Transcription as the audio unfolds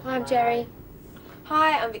Hi, I'm Jerry.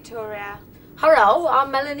 Hi, I'm Victoria. Hello, I'm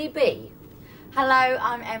Melanie B. Hello,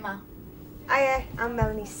 I'm Emma. Hiya, I'm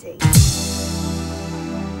Melanie C.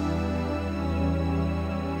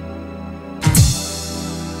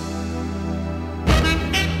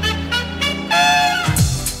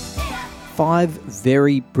 Five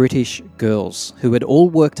very British girls who had all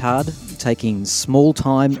worked hard, taking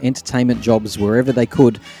small-time entertainment jobs wherever they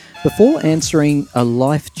could, before answering a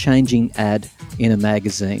life-changing ad in a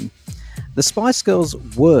magazine. The Spice Girls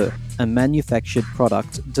were a manufactured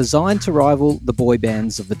product designed to rival the boy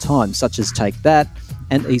bands of the time, such as Take That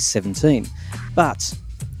and East 17. But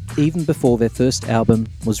even before their first album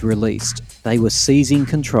was released, they were seizing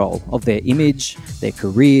control of their image, their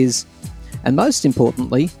careers, and most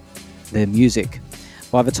importantly, their music.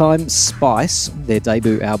 By the time Spice, their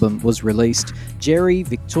debut album, was released, Jerry,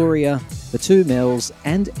 Victoria, the two Mels,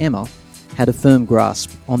 and Emma had a firm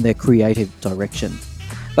grasp on their creative direction.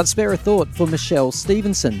 But spare a thought for Michelle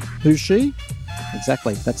Stevenson. Who's she?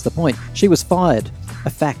 Exactly, that's the point. She was fired, a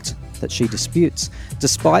fact that she disputes,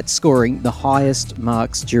 despite scoring the highest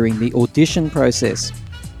marks during the audition process.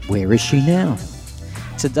 Where is she now?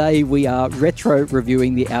 Today we are retro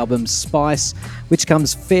reviewing the album Spice, which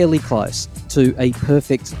comes fairly close to a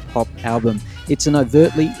perfect pop album. It's an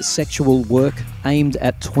overtly sexual work aimed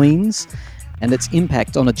at tweens, and its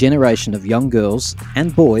impact on a generation of young girls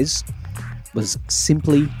and boys was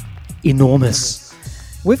simply enormous.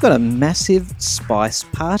 We've got a massive Spice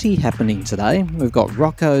party happening today. We've got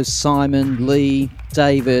Rocco, Simon, Lee,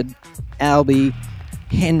 David, Albie,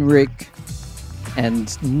 Henrik,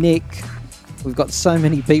 and Nick. We've got so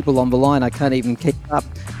many people on the line, I can't even keep up.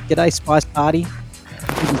 G'day, Spice Party.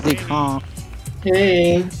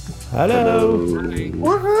 Hey. Hello.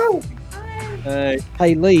 Woohoo!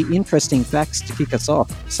 Hey, Lee, interesting facts to kick us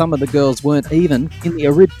off. Some of the girls weren't even in the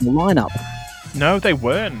original lineup. No, they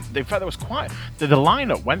weren't. In fact, there was quite the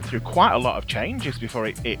lineup went through quite a lot of changes before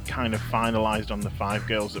it kind of finalised on the five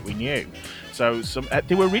girls that we knew. So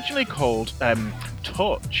they were originally called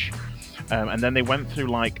Touch. And then they went through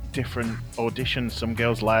like different auditions. Some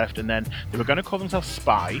girls left, and then they were going to call themselves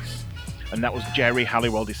Spice, and that was Jerry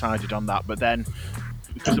Halliwell decided on that. But then,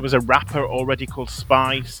 because there was a rapper already called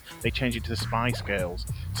Spice, they changed it to the Spice Girls.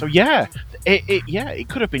 So yeah, it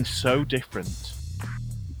could have been so different.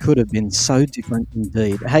 Could have been so different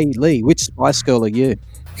indeed. Hey, Lee, which Spice Girl are you?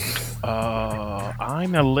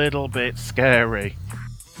 I'm a little bit scary.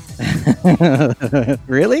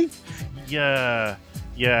 Really? Yeah,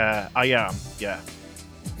 I am. Yeah.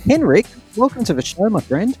 Henrik, welcome to the show, my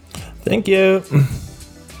friend. Thank you.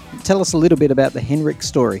 Tell us a little bit about the Henrik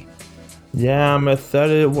story. Yeah, I'm a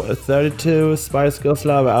 32 Spice Girls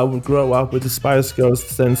lover. I would grow up with the Spice Girls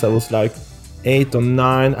since I was like 8 or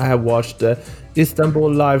 9. I have watched the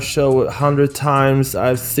Istanbul live show 100 times.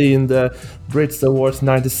 I've seen the Brits Awards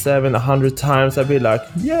 97 100 times. I'd be like,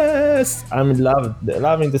 yes, I'm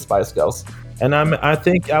loving the Spice Girls. And I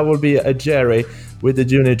think I will be a Jerry with the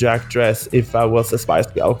Junior Jack dress if I was a Spice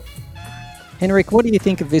Girl. Henrik, what do you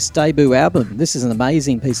think of this debut album? This is an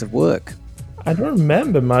amazing piece of work. I don't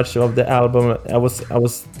remember much of the album. I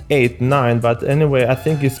was 8, 9, but anyway, I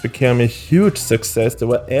think it's become a huge success. They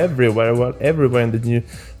were everywhere in the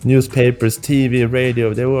newspapers, TV,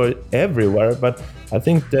 radio. They were everywhere. But I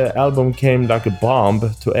think the album came like a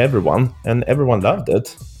bomb to everyone, and everyone loved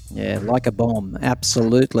it. Yeah, like a bomb.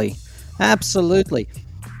 Absolutely. Absolutely.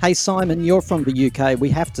 Hey, Simon, you're from the UK. We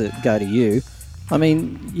have to go to you. I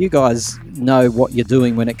mean, you guys know what you're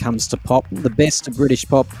doing when it comes to pop. The best of British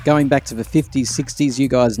pop, going back to the 50s, 60s, you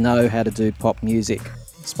guys know how to do pop music.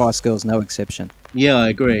 Spice Girls, no exception. Yeah, I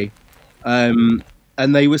agree. And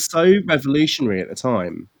they were so revolutionary at the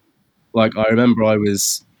time. Like, I remember I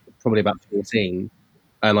was probably about 14,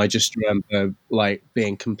 and I just remember, like,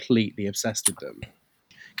 being completely obsessed with them.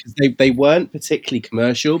 Because they weren't particularly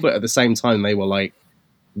commercial, but at the same time, they were, like,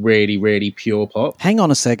 really, really pure pop. Hang on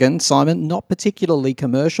a second, Simon. Not particularly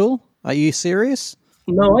commercial? Are you serious?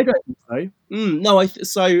 No, I don't think so.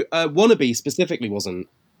 So Wannabe specifically wasn't.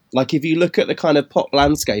 Like, if you look at the kind of pop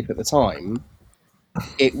landscape at the time,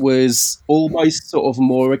 it was almost sort of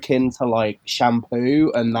more akin to, like,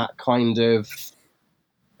 Shampoo and that kind of...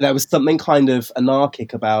 There was something kind of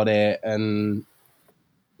anarchic about it, and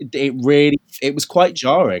it was quite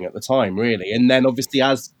jarring at the time, really. And then, obviously,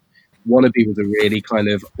 as Wannabe was a really kind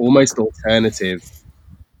of almost alternative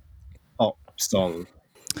pop song.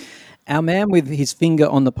 Our man with his finger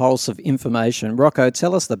on the pulse of information, Rocco,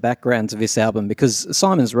 tell us the background to this album, because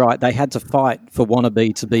Simon's right, they had to fight for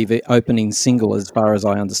Wannabe to be the opening single as far as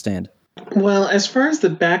I understand. Well, as far as the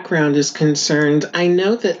background is concerned, I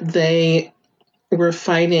know that they were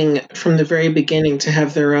fighting from the very beginning to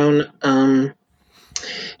have their own,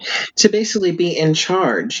 to basically be in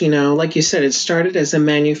charge. Like you said, it started as a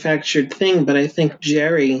manufactured thing, but I think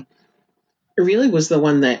Jerry really was the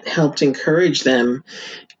one that helped encourage them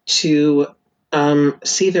to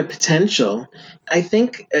see their potential. I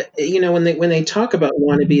think when they talk about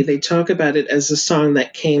 "Wannabe," they talk about it as a song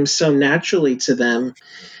that came so naturally to them,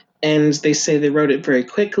 and they say they wrote it very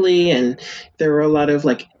quickly, and there were a lot of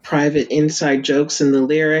like private inside jokes in the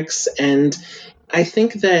lyrics, and I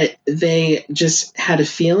think that they just had a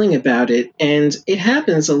feeling about it. And it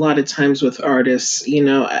happens a lot of times with artists,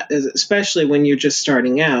 especially when you're just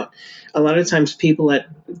starting out. A lot of times people at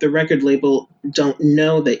the record label don't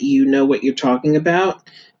know that you know what you're talking about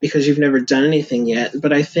because you've never done anything yet.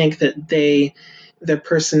 But I think that their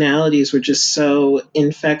personalities were just so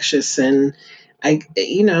infectious, and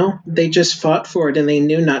they just fought for it, and they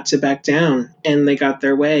knew not to back down, and they got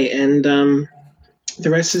their way. And the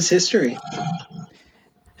rest is history.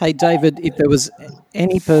 Hey, David, if there was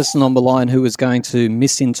any person on the line who was going to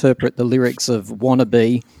misinterpret the lyrics of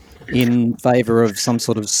 "Wannabe" in favour of some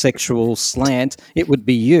sort of sexual slant, it would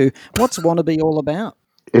be you. What's "Wannabe" all about?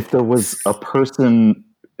 If there was a person...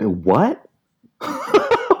 What?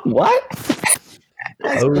 What?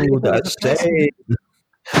 Oh, that's shade.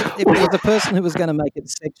 If there was a person who was going to make it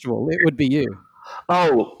sexual, it would be you.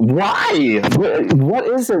 Oh, why? What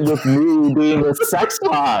is it with me being a sex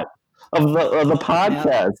pot of the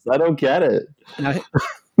podcast? I don't get it. Now,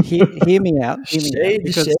 hear me out.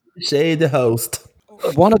 Shade the host.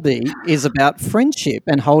 "Wannabe" is about friendship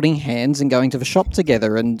and holding hands and going to the shop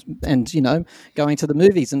together and going to the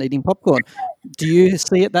movies and eating popcorn. Do you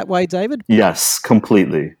see it that way, David? Yes,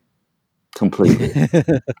 completely.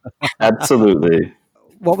 Absolutely.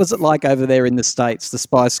 What was it like over there in the States, the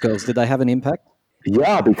Spice Girls? Did they have an impact?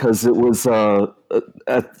 Yeah, because it was at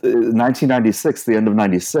 1996, the end of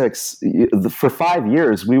 96. For 5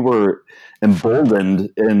 years, we were emboldened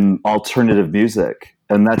in alternative music.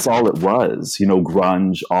 And that's all it was,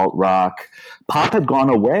 grunge, alt rock. Pop had gone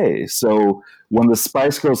away. So when the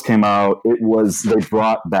Spice Girls came out, they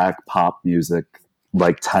brought back pop music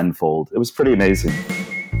like tenfold. It was pretty amazing.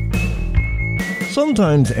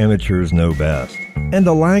 Sometimes amateurs know best, and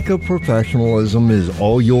the lack of professionalism is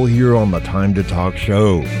all you'll hear on the Time to Talk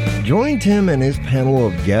show. Join Tim and his panel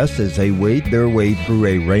of guests as they wade their way through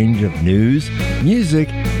a range of news, music,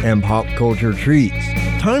 and pop culture treats.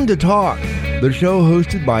 Time to Talk, the show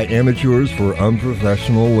hosted by amateurs for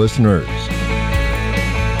unprofessional listeners.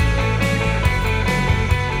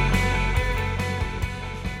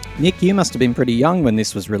 Nick, you must have been pretty young when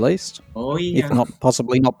this was released. Oh, yeah. If not,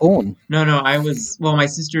 possibly not born. No, I was, my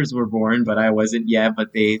sisters were born, but I wasn't yet,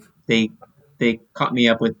 but they caught me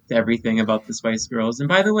up with everything about the Spice Girls. And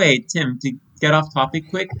by the way, Tim, to get off topic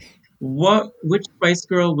quick, which Spice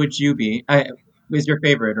Girl would you be? Is your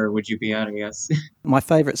favorite, or would you be out, I guess? My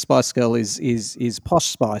favorite Spice Girl is Posh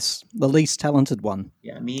Spice, the least talented one.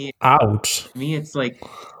 Yeah, me. Ouch. Me, it's like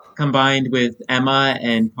combined with Emma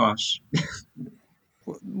and Posh.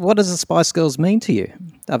 What does the Spice Girls mean to you?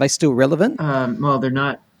 Are they still relevant? Well, they're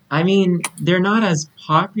not. I mean, they're not as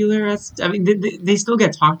popular as. I mean, they still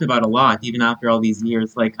get talked about a lot, even after all these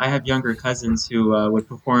years. Like, I have younger cousins who would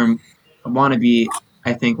perform "Wannabe."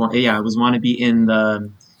 I think, it was "Wannabe"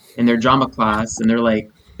 in their drama class, and they're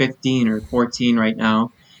like 15 or 14 right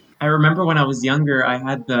now. I remember when I was younger, I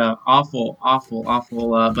had the awful,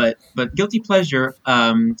 but guilty pleasure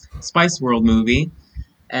Spice World movie.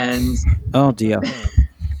 And oh dear,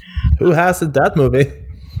 who has that movie?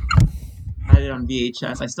 I had it on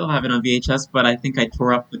VHS. I still have it on VHS, but I think I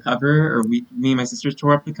tore up the cover, or me and my sisters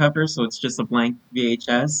tore up the cover, so it's just a blank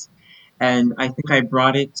VHS. And I think I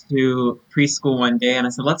brought it to preschool one day, and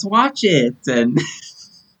I said, "Let's watch it." And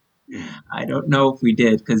I don't know if we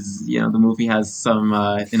did, because the movie has some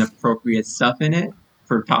inappropriate stuff in it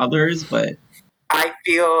for toddlers, but. I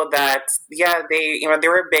feel that, they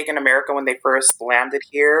were big in America when they first landed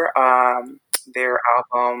here. Their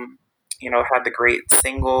album, had the great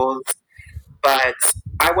singles, but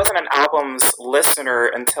I wasn't an albums listener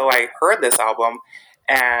until I heard this album,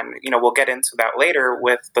 and, we'll get into that later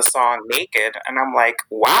with the song "Naked," and I'm like,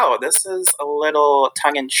 wow, this is a little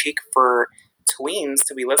tongue-in-cheek for tweens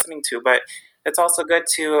to be listening to, but it's also good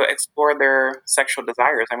to explore their sexual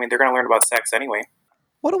desires. I mean, they're going to learn about sex anyway.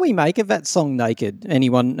 What do we make of that song "Naked"?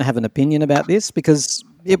 Anyone have an opinion about this? Because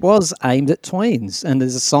it was aimed at tweens, and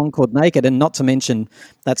there's a song called "Naked," and not to mention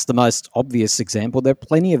that's the most obvious example. There are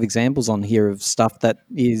plenty of examples on here of stuff that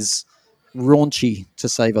is raunchy, to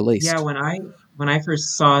say the least. Yeah, when I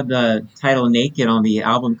first saw the title "Naked" on the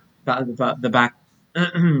album, the back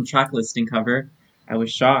track listing cover, I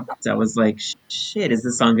was shocked. I was like, shit, is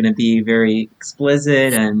this song going to be very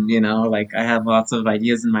explicit? And, like I have lots of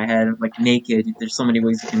ideas in my head, like naked. There's so many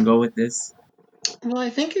ways you can go with this. Well, I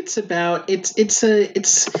think it's about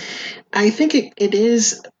I think it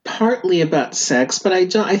is partly about sex, but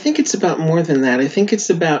I think it's about more than that. I think it's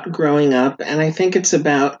about growing up, and I think it's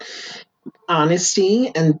about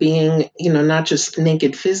honesty and being, not just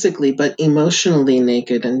naked physically, but emotionally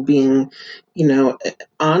naked, and being,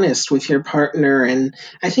 honest with your partner. And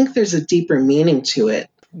I think there's a deeper meaning to it.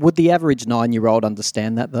 Would the average 9-year-old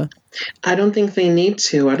understand that, though? I don't think they need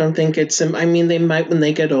to. I don't think it's, I mean, they might when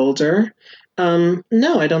they get older.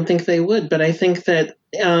 No, I don't think they would. But I think that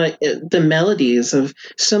the melodies of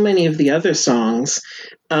so many of the other songs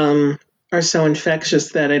are so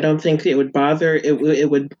infectious that I don't think it would bother. It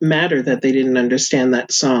would matter that they didn't understand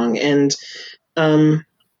that song. And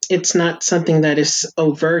it's not something that is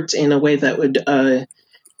overt in a way that would,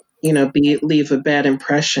 leave a bad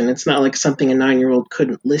impression. It's not like something a 9-year-old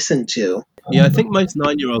couldn't listen to. Yeah, I think most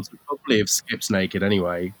 9-year-olds would probably have skipped Naked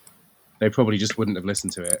anyway. They probably just wouldn't have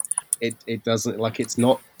listened to it. It doesn't, like, it's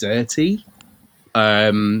not dirty,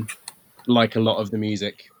 like a lot of the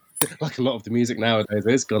music nowadays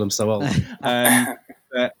is. God, I'm so old.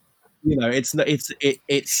 But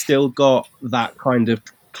it's still got that kind of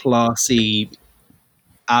classy,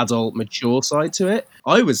 adult, mature side to it.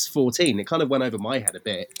 I was 14. It kind of went over my head a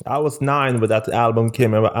bit. I was 9 when that album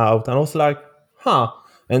came out, and I was like, huh.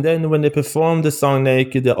 And then when they performed the song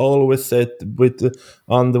Naked, they always sat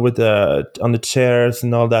on the chairs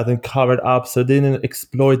and all that and covered up, so they didn't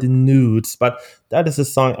exploit the nudes. But that is a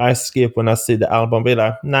song I skip when I see the album. Be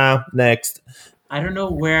like, nah, next. I don't know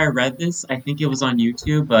where I read this. I think it was on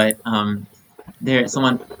YouTube, but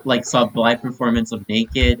someone saw a live performance of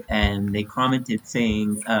Naked, and they commented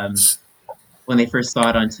saying when they first saw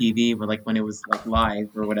it on TV, or when it was live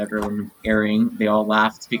or whatever, when airing, they all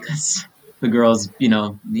laughed because the girls,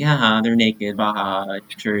 they're naked, baha,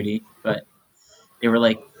 charity. But they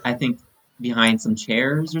were I think behind some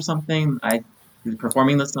chairs or something,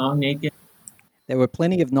 performing the song naked. There were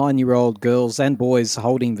plenty of 9-year-old girls and boys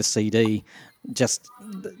holding the CD, just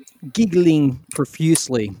giggling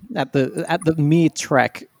profusely at the mere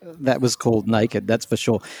track that was called Naked, that's for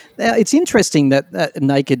sure. Now, it's interesting that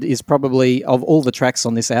Naked is probably, of all the tracks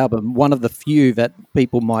on this album, one of the few that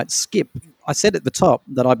people might skip. I said at the top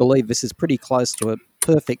that I believe this is pretty close to a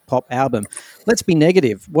perfect pop album. Let's be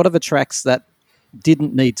negative. What are the tracks that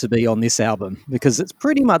didn't need to be on this album? Because it's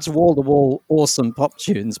pretty much wall-to-wall awesome pop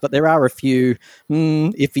tunes, but there are a few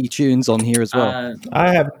iffy tunes on here as well.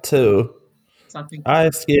 I have 2. I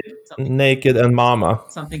skipped Naked and Mama.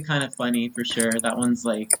 Something kind of funny for sure. That one's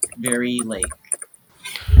very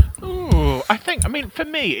Ooh, for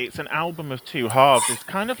me, it's an album of two halves. It's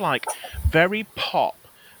kind of very pop,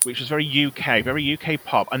 which was very UK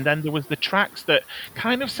pop, and then there was the tracks that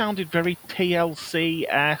kind of sounded very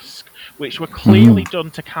TLC-esque, which were clearly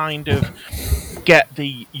done to kind of get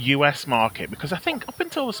the US market, because I think up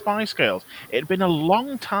until the Spice Girls, it had been a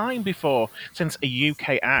long time since a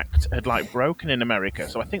UK act had broken in America,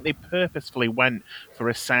 so I think they purposefully went for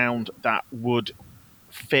a sound that would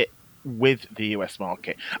fit with the US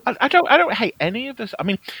market. I don't hate any of this. I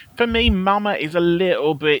mean, for me, Mama is a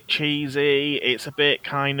little bit cheesy. It's a bit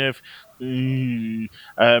kind of, they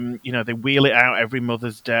wheel it out every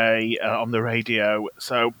Mother's Day on the radio.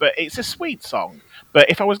 So, but it's a sweet song. But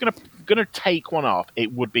if I was gonna take one off,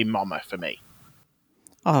 it would be Mama for me.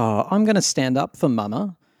 Oh, I'm gonna stand up for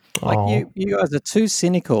Mama. You guys are too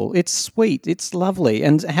cynical. It's sweet. It's lovely.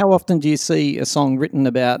 And how often do you see a song written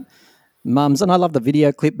about mums? And I love the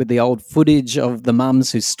video clip with the old footage of the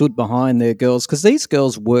mums who stood behind their girls, because these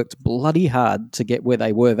girls worked bloody hard to get where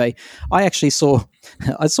they were. I saw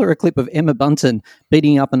a clip of Emma Bunton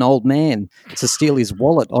beating up an old man to steal his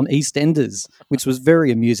wallet on EastEnders, which was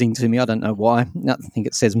very amusing to me. I don't know why. I think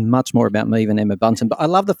it says much more about me than Emma Bunton. But I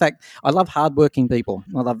love I love hardworking people.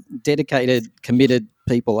 I love dedicated, committed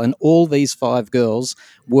people, and all these 5 girls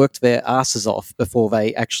worked their asses off before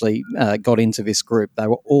they actually got into this group. They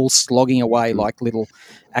were all slogging away like little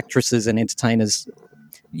actresses and entertainers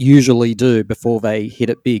usually do before they hit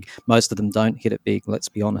it big. Most of them don't hit it big, let's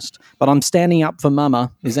be honest. But I'm standing up for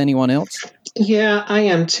Mama. Is anyone else? Yeah, I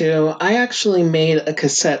am too. I actually made a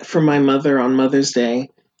cassette for my mother on Mother's Day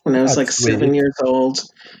when I was 7 years old,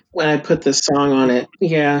 when I put this song on it.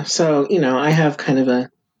 Yeah, so, I have kind of a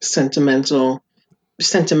sentimental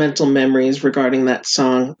memories regarding that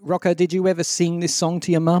song. Rocco, did you ever sing this song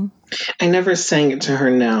to your mum? I never sang it to her,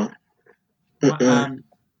 no.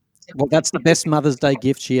 Well, that's the best Mother's Day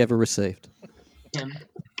gift she ever received.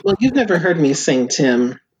 Well, you've never heard me sing,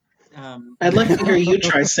 Tim. I'd like to hear you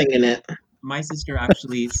try singing it. My sister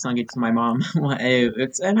actually sung it to my mom.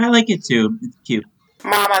 And I like it too. It's cute.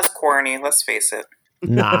 Mama's corny, let's face it.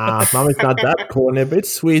 Nah, Mom is not that corny, but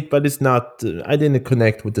it's sweet, but it's not. I didn't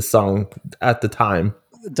connect with the song at the time.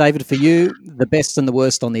 David, for you, the best and the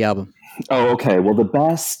worst on the album. Oh, okay. Well, the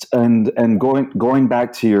best, and going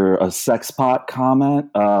back to your sex pot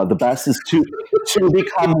comment, the best is to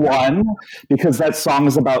become one, because that song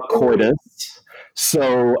is about coitus.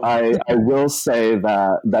 So I will say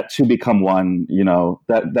that to become one,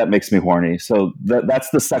 that makes me horny. So that's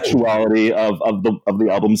the sexuality of the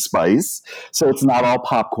album Spice. So it's not all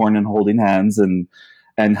popcorn and holding hands and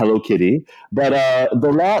Hello Kitty, but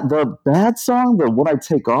the bad song, the one I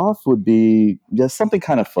take off, would be just something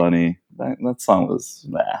kind of funny. That song was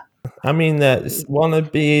I mean, Wanna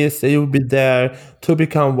Be, Say You'll Be There, To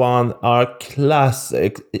Become One are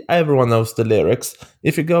classic. Everyone knows the lyrics.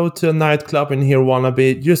 If you go to a nightclub and hear Wanna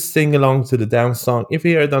Be, just sing along to the damn song. If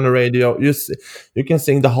you hear it on the radio, you can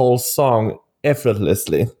sing the whole song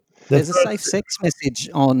effortlessly. There's a safe sex message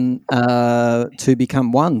on To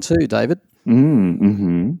Become One too, David.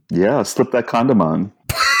 Yeah, slip that condom on.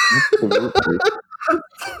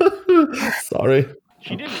 Sorry.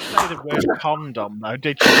 She didn't say the word condom, though,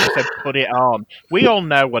 did she? She said put it on. We all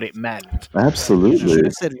know what it meant. Absolutely.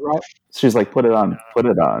 She's like, put it on.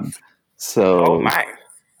 So, oh my.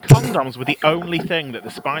 Condoms were the only thing that the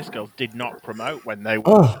Spice Girls did not promote when they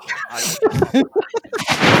were.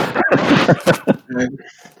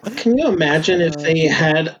 Can you imagine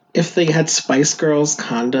if they had Spice Girls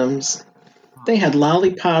condoms? They had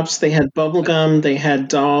lollipops, they had bubblegum, they had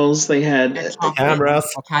dolls, they had cameras,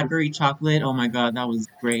 Cadbury chocolate. Oh my god, that was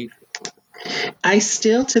great. I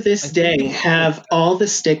still to this day have all the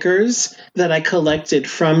stickers that I collected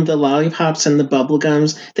from the lollipops and the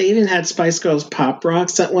bubblegums. They even had Spice Girls Pop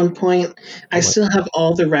Rocks at one point. I still have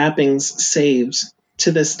all the wrappings saved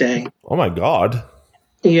to this day. Oh my god.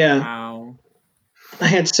 Yeah. Wow. I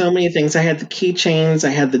had so many things. I had the keychains, I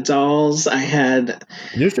had the dolls, I had...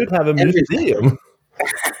 You should have a museum.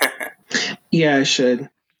 Yeah, I should.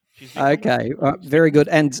 Okay, very good.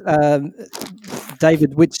 And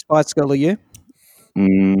David, which Spice Girl are you?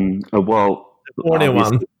 Well... The horny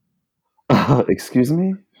one. Excuse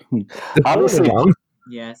me? The horny one?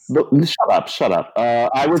 Yes. Shut up.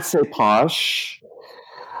 I would say Posh.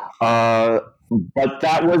 But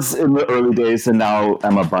that was in the early days, and now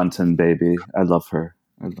Emma Bunton, baby. I love her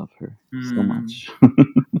so much.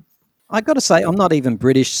 I got to say, I'm not even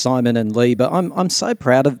British, Simon and Lee, but I'm so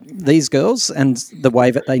proud of these girls and the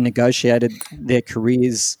way that they negotiated their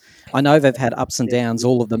careers. I know they've had ups and downs,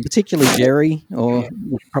 all of them, particularly Jerry, or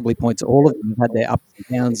probably point to all of them, have had their ups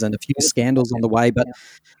and downs and a few scandals on the way, but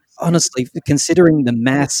honestly, considering the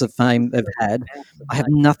mass of fame they've had, I have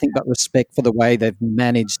nothing but respect for the way they've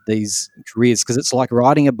managed these careers, because it's like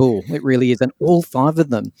riding a bull. It really is. And all 5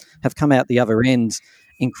 of them have come out the other end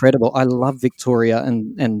incredible. I love Victoria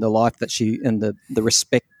and the life that she and the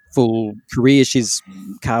respectful career she's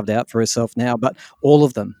carved out for herself now, but all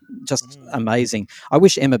of them just amazing. I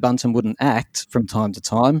wish Emma Bunton wouldn't act from time to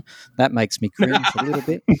time. That makes me cringe a little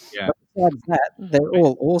bit. Yeah. But besides that, they're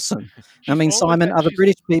all awesome. I mean, Simon, are the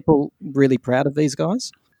British people really proud of these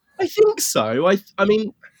guys? I think so. I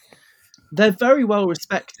mean, they're very well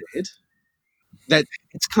respected.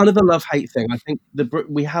 It's kind of a love-hate thing. I think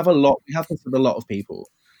we have this with a lot of people.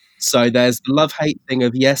 So there's the love-hate thing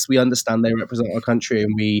of, yes, we understand they represent our country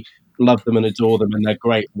and we love them and adore them and they're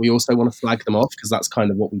great. We also want to flag them off because that's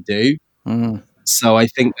kind of what we do. So I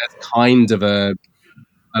think there's kind of a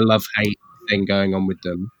love-hate thing going on with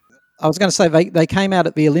them. I was going to say they came out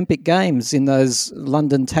at the Olympic Games in those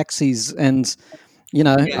London taxis, and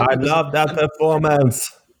I love that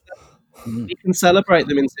performance. You can celebrate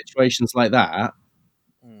them in situations like that,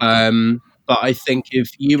 but I think if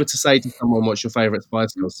you were to say to someone, "What's your favourite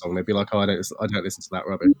Spice Girls song?" they'd be like, "Oh, I don't listen to that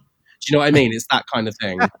rubbish." Do you know what I mean? It's that kind of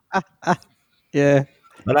thing. Yeah.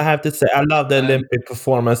 But I have to say, I love the Olympic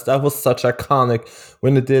performance. That was such iconic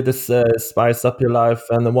when they did this Spice Up Your Life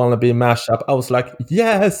and the Wanna Be mashup. I was like,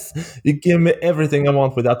 yes, you give me everything I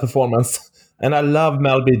want with that performance. And I love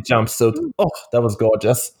Mel B jumpsuit. Oh, that was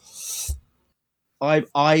gorgeous.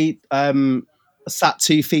 I sat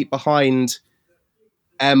 2 feet behind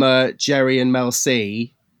Emma, Jerry, and Mel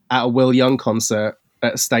C at a Will Young concert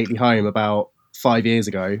at Stately Home about 5 years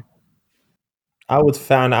ago. I would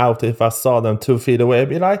fan out if I saw them 2 feet away and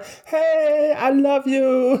be like, hey, I love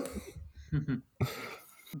you.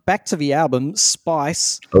 Back to the album,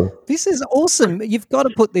 Spice. This is awesome. You've got to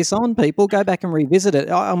put this on, people. Go back and revisit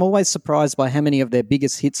it. I'm always surprised by how many of their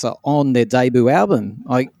biggest hits are on their debut album.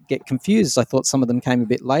 I get confused. I thought some of them came a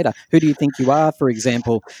bit later. Who Do You Think You Are, for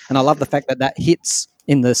example. And I love the fact that hits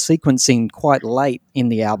in the sequencing quite late in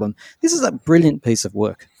the album. This is a brilliant piece of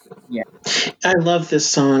work. Yeah, I love this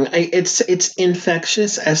song. It's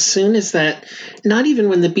infectious. As soon as that, not even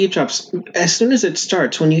when the beat drops, as soon as it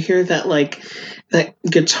starts, when you hear that like that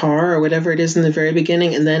guitar or whatever it is in the very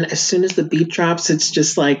beginning, and then as soon as the beat drops, it's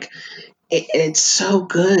just like it's so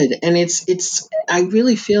good. And it's I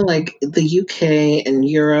really feel like the UK and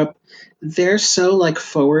Europe, they're so like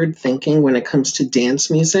forward thinking when it comes to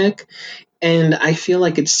dance music. And I feel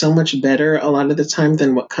like it's so much better a lot of the time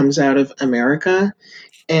than what comes out of America.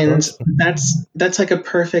 And that's like a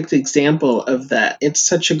perfect example of that. It's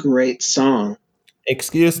such a great song.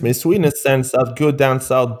 Excuse me, Sweden sends out good down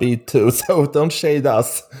south beat too, so don't shade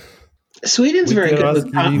us. Sweden's very good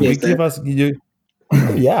with pop music.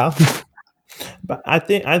 Yeah. But I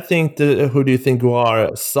think the Who Do You Think You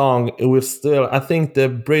Are song will still. I think the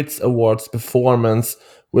Brits Awards performance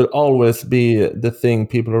will always be the thing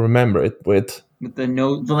people remember it with. with the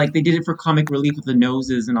nose, like they did it for comic relief with the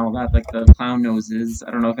noses and all that, like the clown noses.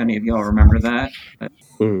 I don't know if any of y'all remember that. But,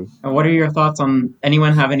 what are your thoughts on?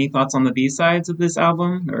 Anyone have any thoughts on the B sides of this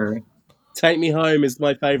album? Or Take Me Home is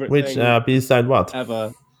my favorite. Which B side? What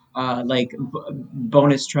ever? Like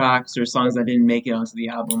bonus tracks or songs that didn't make it onto the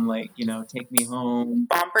album, like "Take Me Home."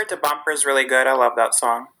 Bumper to Bumper is really good. I love that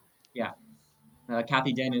song. Yeah,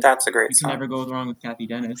 Kathy Dennis. That's a great you song. can never go wrong with Kathy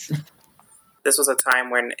Dennis. This was a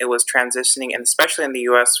time when it was transitioning, and especially in the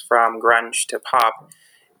US, from grunge to pop.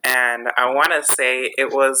 And I want to say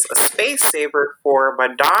it was a space saver for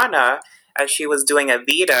Madonna, as she was doing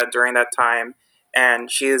Evita during that time,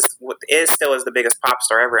 and she still is the biggest pop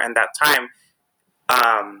star ever. And that time,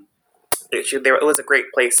 it was a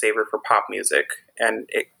great place saver for pop music, and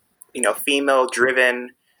female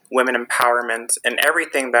driven, women empowerment, and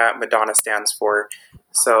everything that Madonna stands for.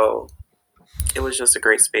 So it was just a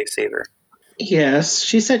great space saver. Yes,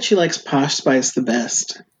 she said she likes Posh Spice the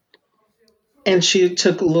best. And she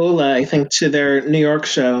took Lola, I think, to their New York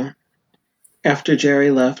show after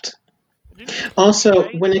Jerry left. Also,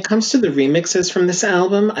 when it comes to the remixes from this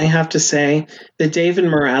album, I have to say the David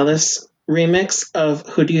Morales remix of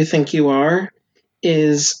Who Do You Think You Are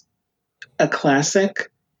is a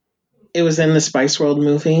classic. It was in the Spice World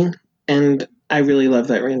movie, and I really love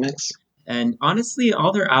that remix. And honestly,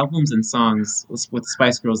 all their albums and songs with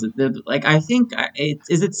Spice Girls, I think,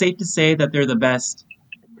 is it safe to say that they're the best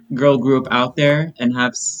girl group out there and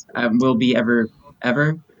will be ever?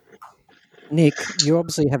 Nick, you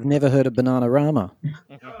obviously have never heard of Bananarama.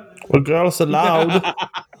 Well, Girls Aloud.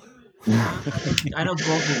 I know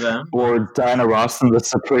both of them. Or Diana Ross and the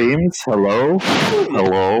Supremes. Hello.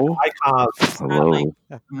 I can't. Hello.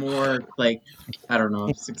 More I don't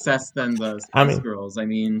know, success than the Spice Girls. I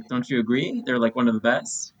mean, don't you agree? They're like one of the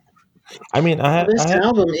best. I mean, this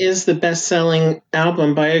album is the best-selling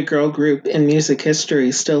album by a girl group in music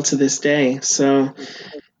history still to this day. So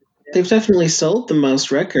they've definitely sold the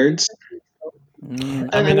most records.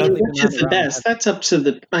 I mean, which is the best? That's up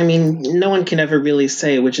to no one can ever really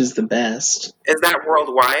say which is the best. Is that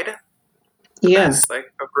worldwide? Yeah. Best,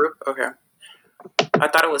 like a group? Okay. I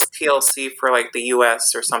thought it was TLC for like the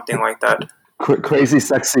US or something like that. Crazy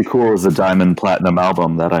Sexy Cool is a diamond platinum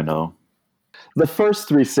album that I know. The first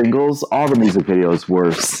three singles, all the music videos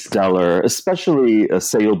were stellar, especially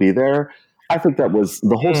Say You'll Be There. I think that was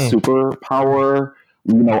the whole superpower,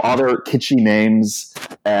 all their kitschy names,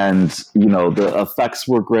 and, the effects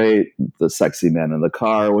were great. The sexy man in the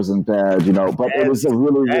car wasn't bad, but it was a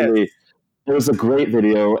really, it was a great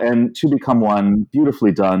video, and To Become One,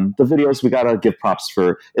 beautifully done. The videos, we gotta give props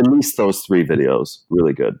for at least those three videos.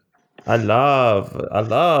 Really good. I love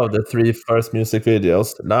the three first music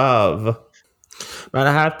videos. Love. But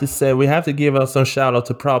I have to say, we have to give us some shout out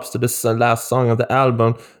to props to this last song of the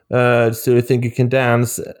album, So You Think You Can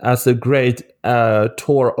Dance, as a great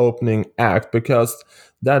tour opening act, because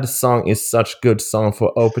that song is such a good song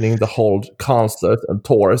for opening the whole concert and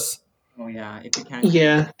tours. Oh yeah,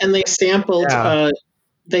 Yeah, and they sampled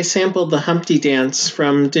the Humpty Dance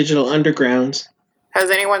from Digital Underground. Has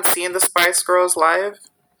anyone seen the Spice Girls live?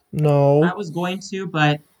 No. I was going to,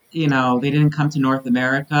 but they didn't come to North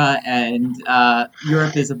America, and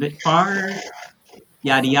Europe is a bit far.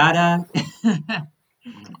 Yada yada.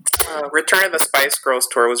 Return of the Spice Girls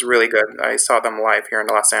tour was really good. I saw them live here in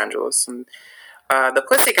Los Angeles, and the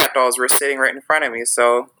Pussycat Dolls were sitting right in front of me,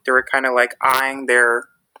 so they were kind of like eyeing the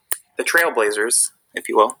trailblazers, if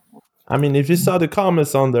you will. I mean, if you saw the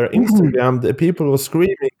comments on their Instagram, the people were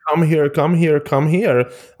screaming, "Come here, come here, come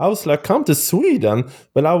here." I was like, come to Sweden.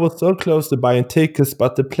 But I was so close to buying tickets,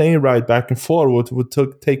 but the plane ride back and forth would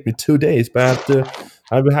take me 2 days. But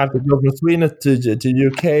I would have to go from Sweden to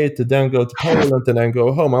UK, to then go to Poland, and then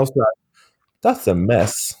go home. I was like, That's a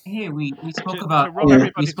mess. Hey, we spoke To about rub we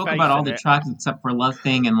everybody's spoke face about all in the it. tracks except for Love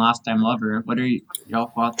Thing and Last Time Lover. What are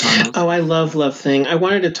y'all thoughts on those? Oh, I love Love Thing. I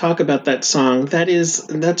wanted to talk about that song.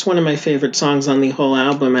 That's one of my favorite songs on the whole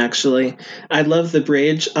album, actually. I love the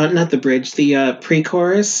bridge, not the bridge, the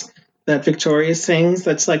pre-chorus that Victoria sings.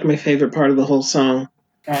 That's like my favorite part of the whole song.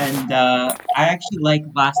 And I actually like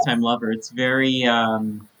Last Time Lover. It's very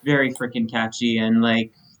very freaking catchy, and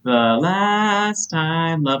like the Last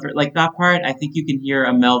Time Lover, like that part, I think you can hear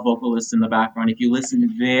a male vocalist in the background if you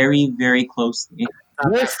listen very, very closely.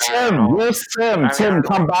 Where's Tim? Where's Tim? Tim,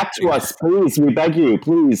 come back to us, please. We beg you.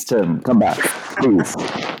 Please, Tim, come back. Please.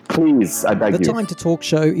 Please, I beg The you. Time to Talk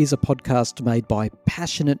Show is a podcast made by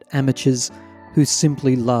passionate amateurs who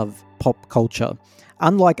simply love pop culture.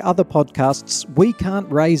 Unlike other podcasts, we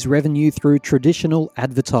can't raise revenue through traditional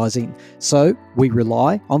advertising, so we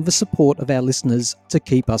rely on the support of our listeners to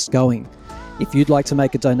keep us going. If you'd like to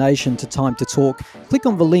make a donation to Time to Talk, click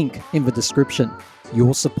on the link in the description.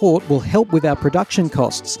 Your support will help with our production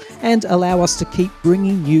costs and allow us to keep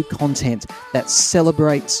bringing you content that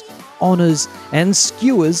celebrates, honours and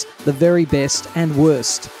skewers the very best and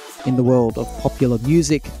worst in the world of popular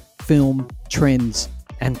music, film, trends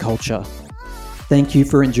and culture. Thank you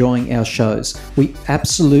for enjoying our shows. We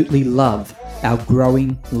absolutely love our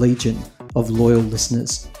growing legion of loyal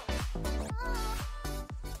listeners.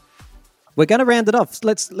 We're going to round it off.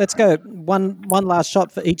 Let's go one last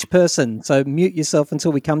shot for each person. So mute yourself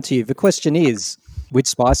until we come to you. The question is, which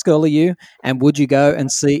Spice Girl are you? And would you go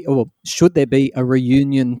and see, or should there be a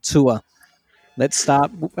reunion tour? Let's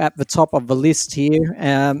start at the top of the list here.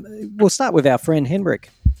 We'll start with our friend Henrik.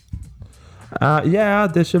 Yeah,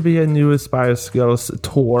 there should be a new Spice Girls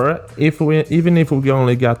tour. Even if we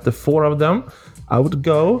only got the 4 of them, I would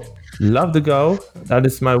go. Love to go. That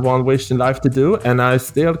is my one wish in life to do, and I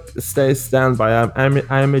still stand by.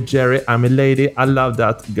 I'm a Jerry. I'm a lady. I love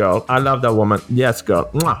that girl. I love that woman. Yes, girl.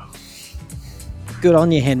 Mwah. Good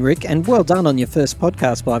on you, Henrik, and well done on your first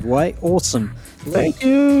podcast, by the way. Awesome. Thank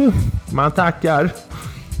you. Man tackar.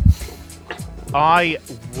 I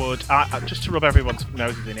would, just to rub everyone's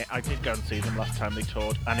noses in it, I did go and see them last time they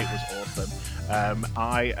toured, and it was awesome.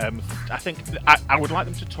 I think I would like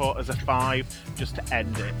them to tour as a 5, just to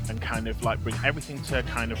end it and kind of like bring everything to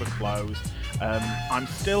kind of a close. I'm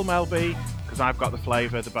still Mel B, because I've got the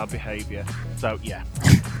flavour, the bad behaviour. So yeah,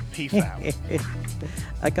 peace out.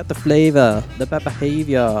 I got the flavour, the bad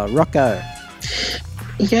behaviour. Rocco.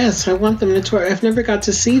 Yes, I want them to tour. I've never got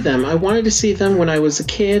to see them. I wanted to see them when I was a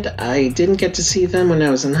kid. I didn't get to see them when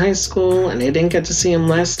I was in high school, and I didn't get to see them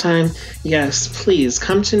last time. Yes, please,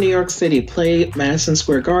 come to New York City. Play Madison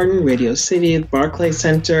Square Garden, Radio City, Barclays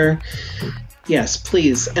Center. Yes,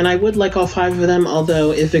 please. And I would like all 5 of them,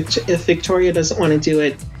 although if Victoria doesn't want to do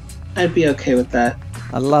it, I'd be okay with that.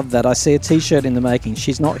 I love that. I see a T-shirt in the making.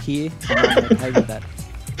 She's not here, and I'm okay with that.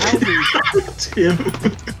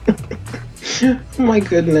 Oh my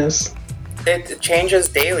goodness. It changes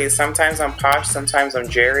daily. Sometimes I'm Posh, sometimes I'm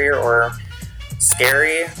Jerry or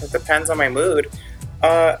Scary. It depends on my mood.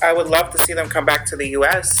 I would love to see them come back to the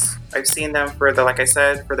US. I've seen them for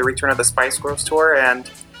the Return of the Spice Girls tour,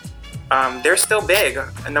 and they're still big.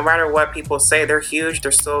 And no matter what people say, they're huge.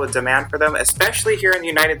 There's still a demand for them, especially here in the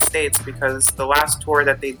United States, because the last tour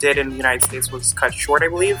that they did in the United States was cut short, I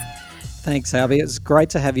believe. Thanks, Albie. It's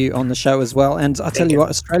great to have you on the show as well. And I'll tell you what,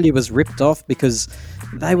 Australia was ripped off because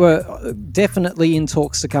they were definitely in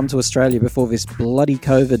talks to come to Australia before this bloody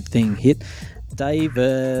COVID thing hit.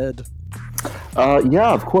 David.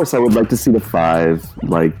 Yeah, of course. I would like to see the 5.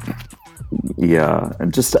 And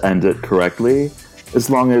just to end it correctly,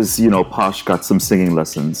 as long as, Posh got some singing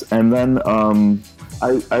lessons. And then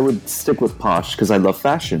I would stick with Posh because I love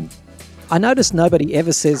fashion. I noticed nobody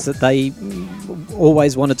ever says that they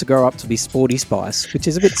always wanted to grow up to be Sporty Spice, which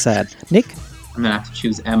is a bit sad. Nick? I'm going to have to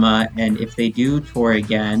choose Emma, and if they do tour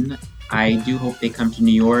again, I do hope they come to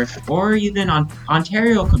New York or even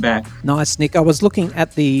Ontario, Quebec. Nice, Nick. I was looking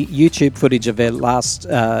at the YouTube footage of their last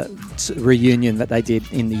reunion that they did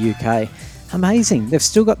in the UK. Amazing. They've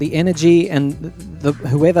still got the energy, and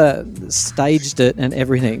whoever staged it and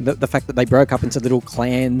everything, the fact that they broke up into little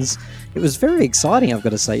clans, it was very exciting, I've got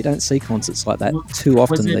to say. You don't see concerts like that too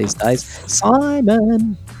often these days.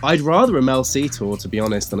 Simon! I'd rather a Mel C tour, to be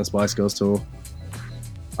honest, than a Spice Girls tour.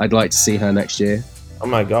 I'd like to see her next year. Oh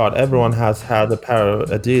my god, everyone has had a pair of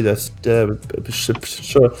Adidas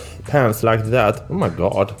pants like that. Oh my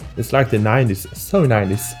god, it's like the 90s, so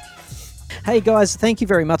 90s. Hey guys, thank you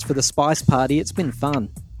very much for the Spice Party. It's been fun.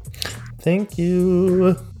 Thank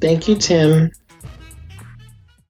you. Thank you, Tim.